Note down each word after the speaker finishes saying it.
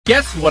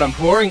Guess what I'm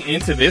pouring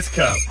into this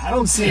cup? I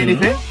don't see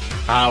anything.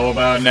 How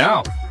about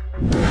now?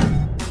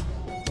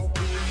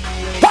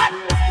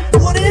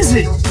 What is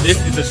it?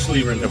 This is a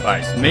Schlieren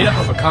device, made up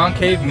of a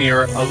concave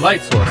mirror, a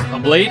light source, a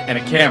blade, and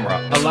a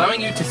camera, allowing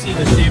you to see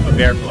the shape of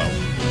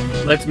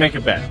airflow. Let's make a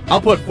bet.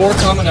 I'll put 4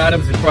 common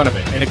items in front of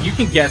it, and if you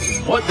can guess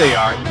what they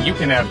are, you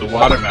can have the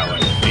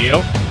watermelon.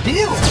 Deal?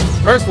 Deal.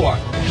 First one.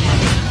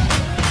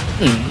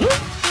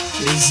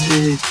 Is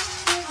it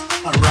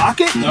a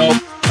rocket? Nope.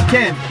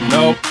 Ken.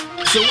 Nope.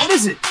 So what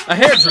is it? A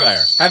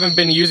hairdryer. Haven't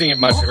been using it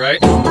much, right?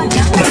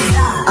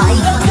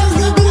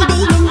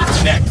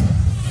 Next.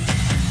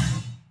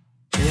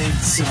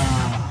 It's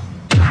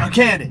a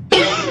cannon.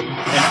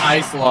 An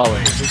ice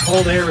lolly. The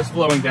cold air is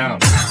flowing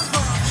down.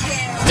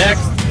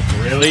 Next. It's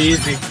really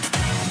easy.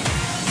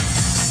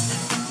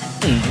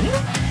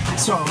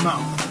 So no.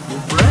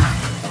 With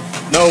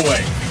breath? No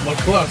way. Look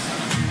close.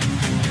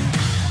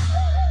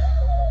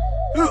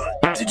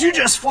 Did you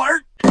just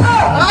fart?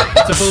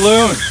 It's a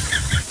balloon.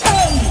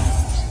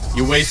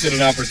 You wasted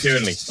an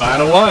opportunity.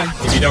 Final one.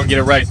 If you don't get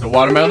it right, the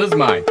watermelon is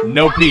mine.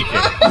 No peeking.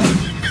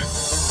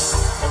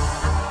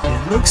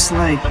 It looks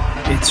like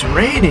it's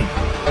raining.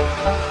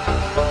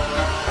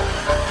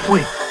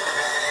 Wait.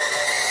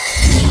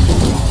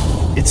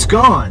 It's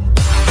gone.